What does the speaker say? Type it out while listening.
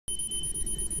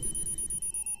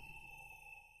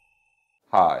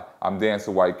Hi, I'm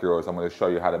Dancing White Girls. I'm going to show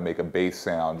you how to make a bass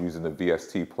sound using the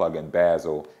VST plugin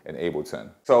Bazille in Ableton.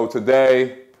 So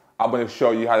today, I'm going to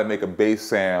show you how to make a bass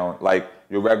sound like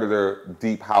your regular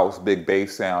deep house big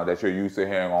bass sound that you're used to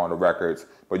hearing on the records,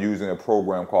 but using a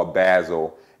program called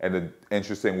Bazille in an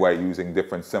interesting way, using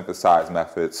different synthesize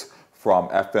methods from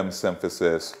FM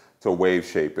synthesis to wave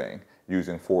shaping,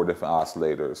 using 4 different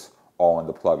oscillators all in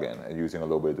the plugin and using a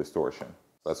little bit of distortion.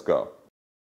 Let's go.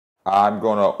 I'm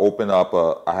going to open up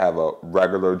I have a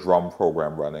regular drum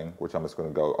program running, which I'm just going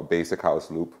to go a basic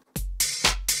house loop.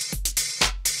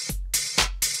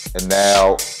 And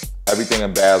now everything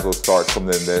in Bazille starts from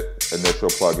the initial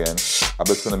plugin. I'm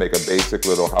just going to make a basic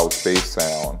little house bass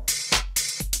sound.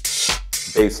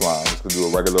 Bass line, I'm just going to do a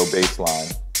regular bass line.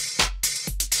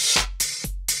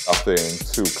 Nothing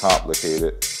too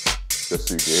complicated, just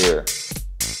so you can hear.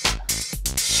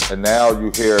 And now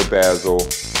you hear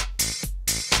Bazille.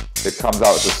 It comes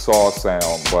out as a saw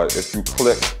sound, but if you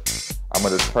click, I'm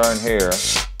going to turn here,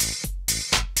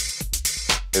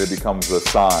 it becomes a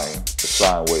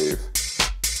sine wave.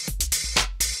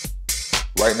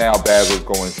 Right now, Bazille is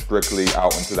going strictly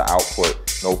out into the output,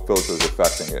 no filters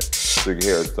affecting it, so you can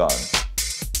hear it's done.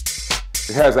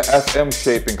 It has an FM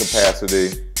shaping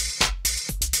capacity,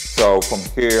 so from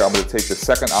here, I'm going to take the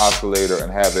second oscillator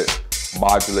and have it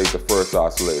modulate the first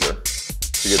oscillator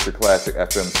to get your classic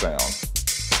FM sound.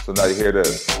 So now you hear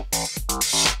this.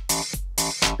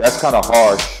 That's kind of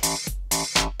harsh.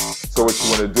 So what you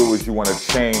want to do is you want to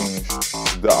change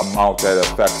the amount that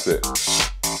affects it.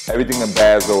 Everything in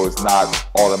Bazille is not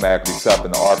automatically set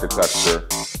in the architecture.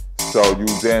 So you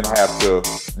then have to,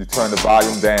 you turn the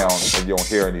volume down and you don't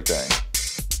hear anything.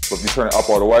 But if you turn it up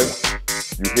all the way,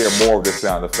 you hear more of the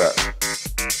sound effect.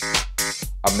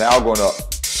 I'm now going to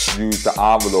use the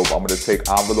envelope. I'm going to take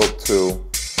envelope 2.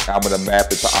 I'm going to map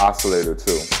it to oscillator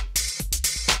 2.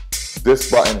 This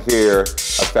button here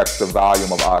affects the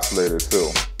volume of oscillator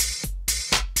 2.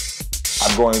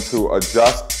 I'm going to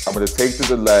adjust, I'm going to take the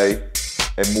delay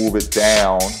and move it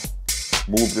down,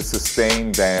 move the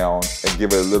sustain down, and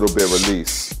give it a little bit of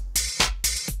release.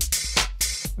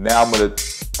 Now I'm going to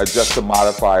adjust the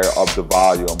modifier of the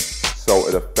volume so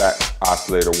it affects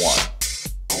oscillator 1.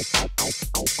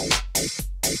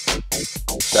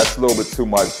 That's a little bit too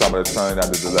much, so I'm going to turn down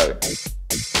the delay.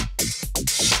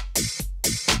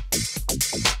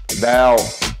 Now,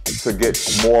 to get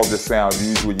more of the sound,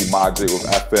 usually you modulate with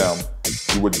FM,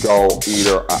 you would go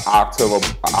either an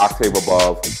octave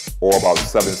above or about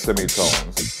 7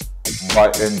 semitones.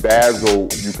 But in Bazille,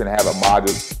 you can have it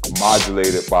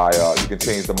modulated by, you can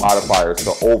change the modifiers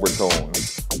to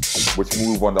overtones, which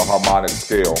move on the harmonic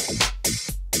scale.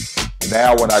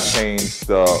 Now when I change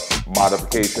the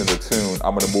modification of the tune,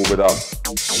 I'm going to move it up.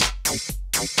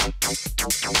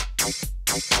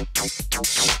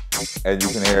 And you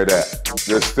can hear that.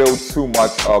 There's still too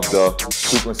much of the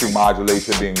frequency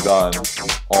modulation being done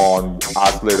on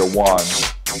oscillator 1.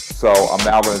 So I'm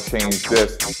now going to change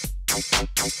this.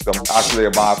 The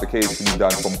oscillator modification can be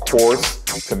done from coarse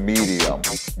to medium,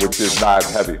 which is not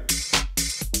as heavy.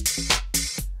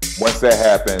 Once that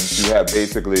happens, you have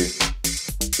basically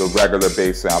the regular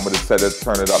bass sound. I'm going to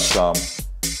turn it up some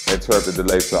and turn up the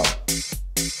delay some.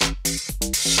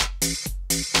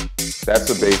 That's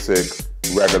a basic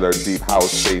regular deep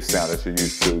house bass sound that you're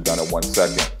used to, done in 1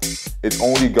 second. It's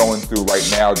only going through right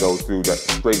now though straight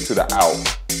to the out.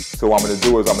 So what I'm going to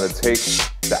do is I'm going to take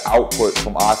the output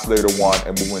from oscillator 1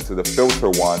 and move into the filter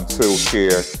 1, 2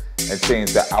 here, and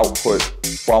change the output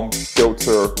from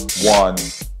filter 1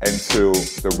 into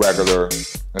the regular,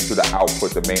 into the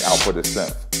output, the main output of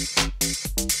synth.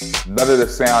 None of the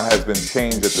sound has been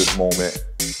changed at this moment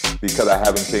because I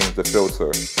haven't changed the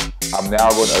filter. I'm now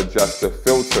going to adjust the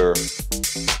filter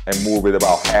and move it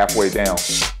about halfway down.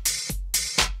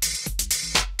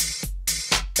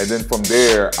 And then from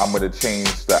there, I'm going to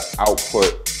change the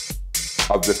output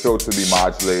of the filter to be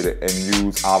modulated and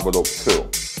use envelope 2.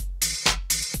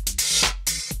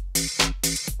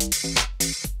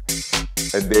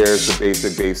 And there's the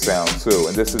basic bass sound too.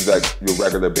 And this is like your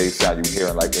regular bass sound you hear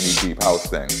in like any deep house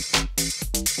thing.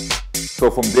 So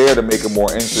from there, to make it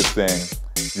more interesting,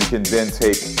 you can then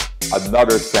take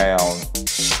another sound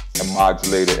and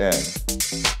modulate it in.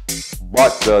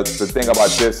 But the thing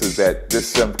about this is that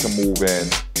this synth can move in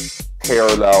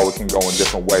parallel, it can go in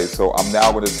different ways. So I'm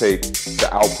now going to take the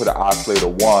output of oscillator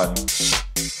 1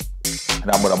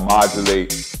 and I'm going to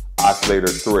modulate oscillator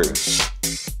 3.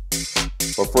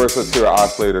 But first, let's hear what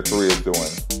oscillator 3 is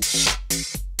doing.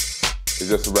 It's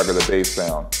just a regular bass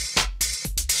sound.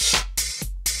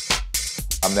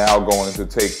 I'm now going to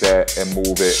take that and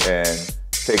move it and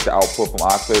take the output from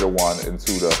oscillator 1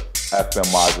 into the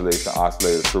FM modulation,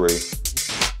 oscillator 3.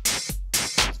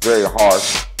 It's very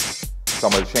harsh, so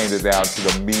I'm going to change it down to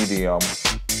the medium.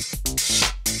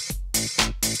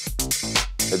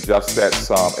 Adjust that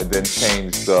some, and then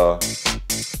change the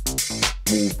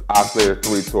move oscillator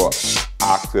 3 to an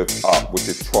octave up, which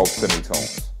is 12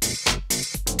 semitones.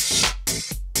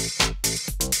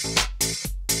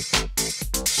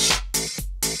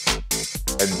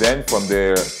 And then from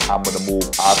there, I'm going to move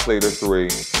oscillator 3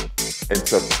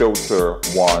 into filter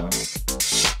 1,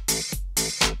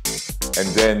 and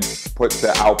then put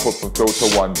the output from filter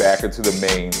 1 back into the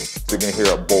main, so you can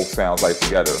hear both sounds like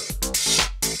together.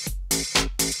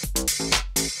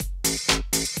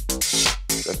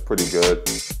 That's pretty good.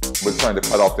 We're trying to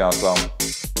cut off down some.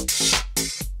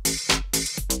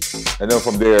 And then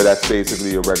from there, that's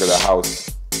basically a regular house,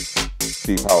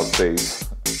 deep house bass.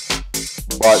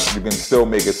 But you can still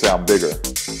make it sound bigger.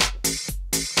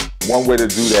 One way to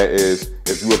do that is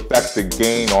if you affect the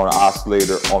gain on an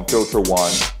oscillator on filter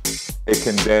 1, it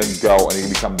can then go and it can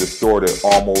become distorted,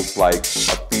 almost like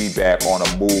a feedback on a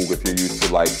Moog if you're used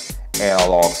to like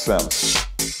analog synths.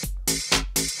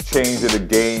 Changing the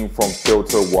gain from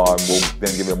filter 1 will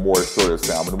then give it more distorted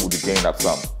sound. I'm going to move the gain up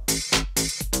some.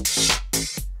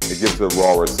 It gives it a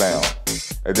rawer sound.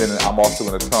 And then I'm also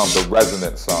going to turn the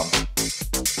resonance some.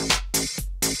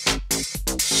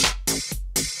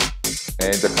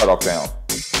 And the cutoff down.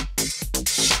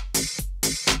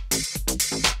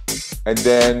 And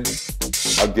then,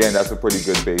 again, that's a pretty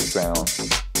good bass sound.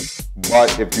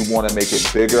 But if you want to make it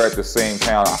bigger at the same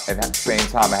time and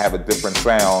have a different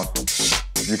sound,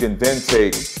 you can then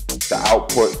take the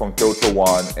output from filter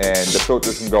 1, and the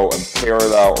filters can go in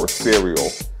parallel or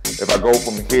serial. If I go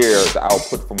from here, the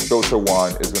output from filter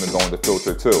 1 is going to go into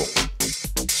filter 2.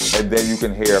 And then you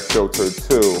can hear filter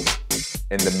 2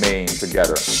 in the main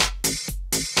together.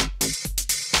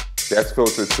 That's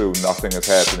filter 2, nothing is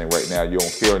happening right now. You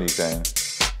don't hear anything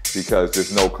because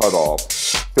there's no cutoff.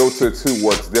 Filter 2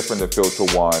 works different than filter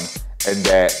 1 in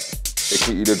that it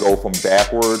can either go from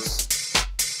backwards,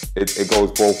 it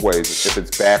goes both ways. If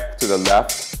it's back to the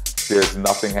left, there's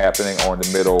nothing happening, or in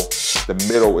the middle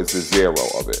is the 0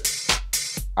 of it.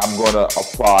 I'm going to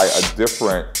apply a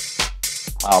different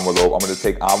envelope. I'm going to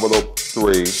take envelope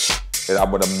 3 and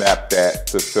I'm going to map that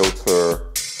to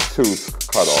filter 2's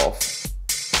cutoff.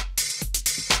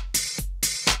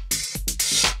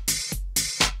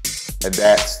 And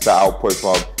that's the output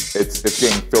from, it's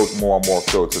getting more and more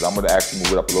filtered. I'm going to actually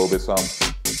move it up a little bit some.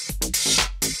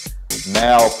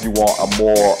 Now, if you want a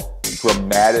more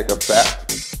dramatic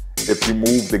effect, if you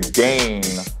move the gain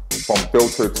from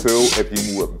filter 2, if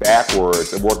you move it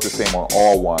backwards, it works the same on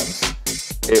all ones.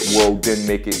 It will then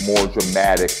make it more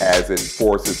dramatic as it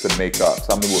forces to make up.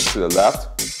 So I'm going to move to the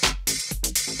left.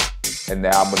 And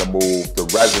now I'm going to move the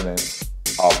resonance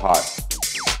up high.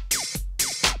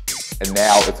 And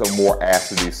now it's a more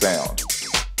acidy sound.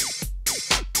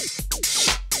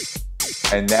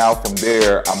 And now from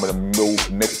there, I'm going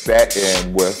to mix that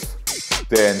in with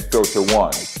then filter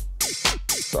 1.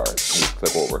 Sorry,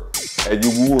 click over. And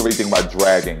you move everything by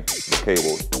dragging the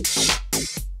cables.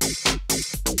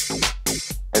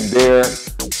 And there,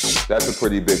 that's a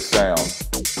pretty big sound.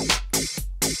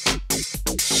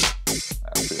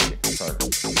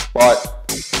 But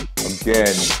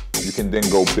again, you can then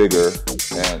go bigger.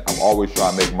 And I'm always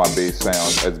trying to make my bass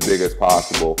sound as big as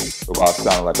possible without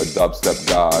sounding like a dubstep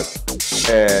god.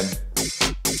 And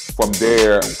from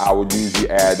there, I would usually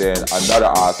add in another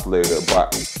oscillator,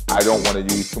 but I don't want to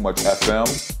use too much FM.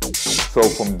 So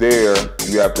from there,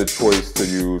 you have the choice to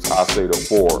use oscillator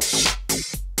 4.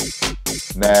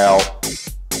 Now,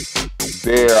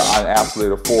 there on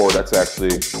oscillator 4, that's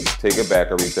actually, take it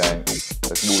back everything.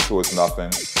 Let's move towards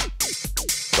nothing.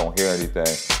 Don't hear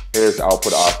anything. Here's the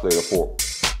output of oscillator 4.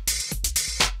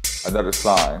 Another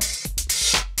sign.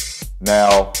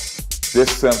 Now,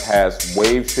 this synth has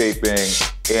wave shaping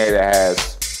and it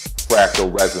has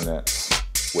fractal resonance,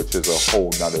 which is a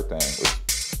whole nother thing.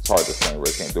 It's hard to explain,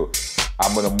 really can't do it.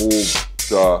 I'm gonna move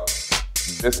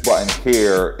this button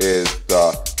here is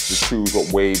to choose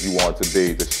what wave you want it to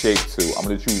be, the shape to. I'm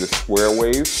gonna choose a square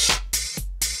wave,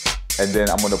 and then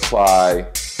I'm gonna apply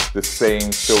the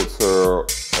same filter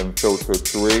in filter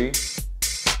 3,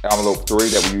 envelope 3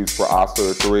 that we use for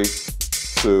oscillator 3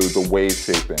 to the wave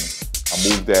shaping. I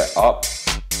move that up,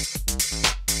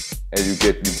 and you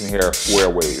can hear a square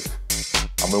wave.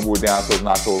 I'm gonna move it down so it's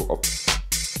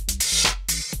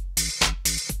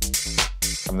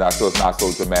not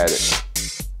so dramatic.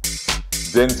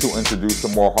 Then to introduce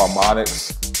some more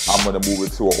harmonics, I'm gonna move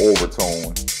it to an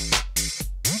overtone.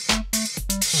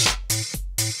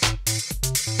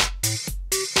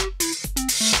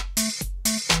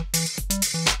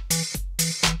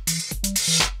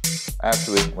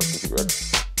 Actually, let's keep it regular.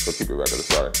 Go keep it regular,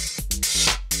 sorry.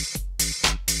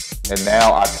 And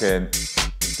now I can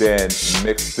then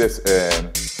mix this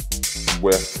in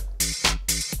with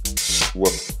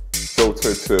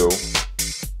filter 2.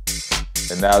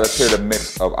 And now let's hear the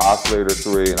mix of oscillator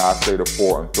 3 and oscillator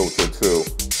 4 and filter 2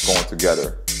 going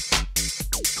together.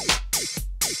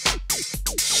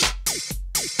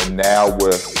 And now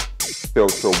with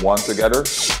filter 1 together.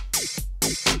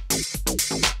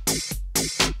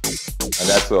 And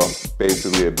that's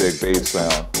basically a big bass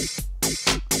sound.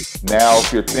 Now,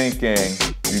 if you're thinking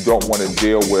you don't want to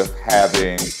deal with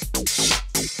having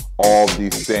all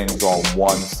these things on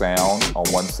one sound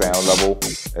level,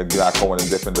 and you're not going in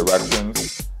different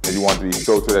directions, and you want to be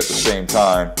filtered at the same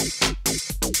time,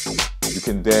 you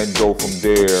can then go from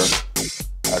there.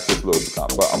 Actually, it's a little too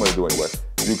complicated, but I'm going to do it anyway.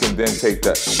 You can then take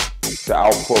the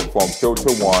output from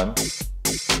filter 1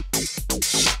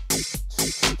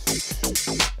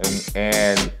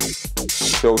 and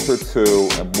filter 2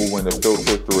 and move into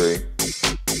filter 3.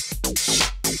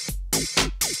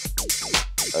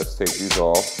 Let's take these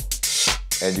off,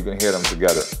 and you can hear them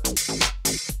together.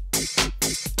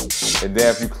 And then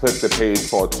if you click the page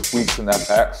called Tweaks and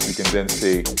FX, you can then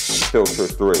see filter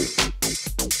 3.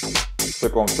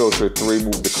 Click on filter 3,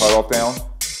 move the cutoff down,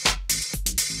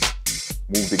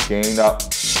 move the gain up,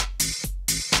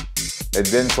 and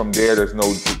then from there there's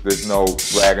no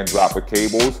drag and drop of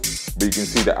cables, but you can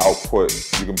see the output.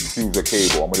 You can choose a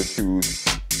cable. I'm going to choose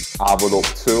envelope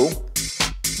 2,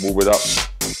 move it up,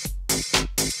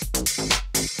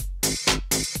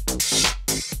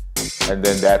 and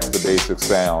then that's the basic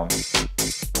sound.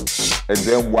 And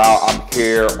then while I'm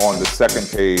here on the second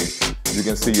page, you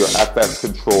can see your FX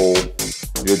control,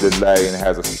 your delay, and it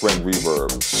has a spring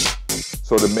reverb.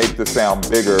 So to make the sound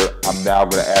bigger, I'm now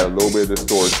going to add a little bit of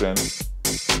distortion.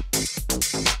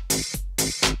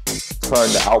 Turn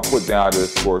the output down to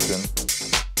distortion,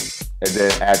 and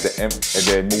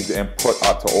then move the input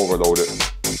up to overload it.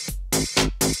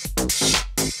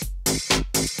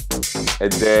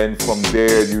 And then from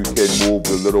there you can you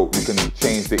can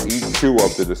change the EQ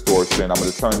of the distortion. I'm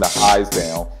going to turn the highs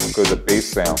down because of the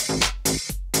bass sound.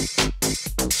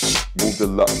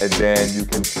 And then you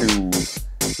can choose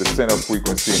the center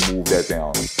frequency and move that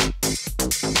down.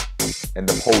 And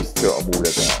the post tilt, move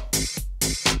that down.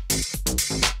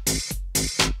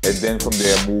 And then from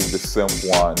there, move the synth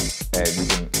 1,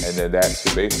 and then that's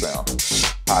your bass sound.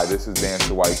 Hi, this is Dance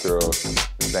the White Girls,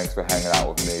 and thanks for hanging out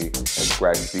with me at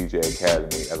Scratch DJ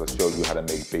Academy as I showed you how to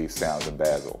make bass sounds in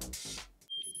Bazille.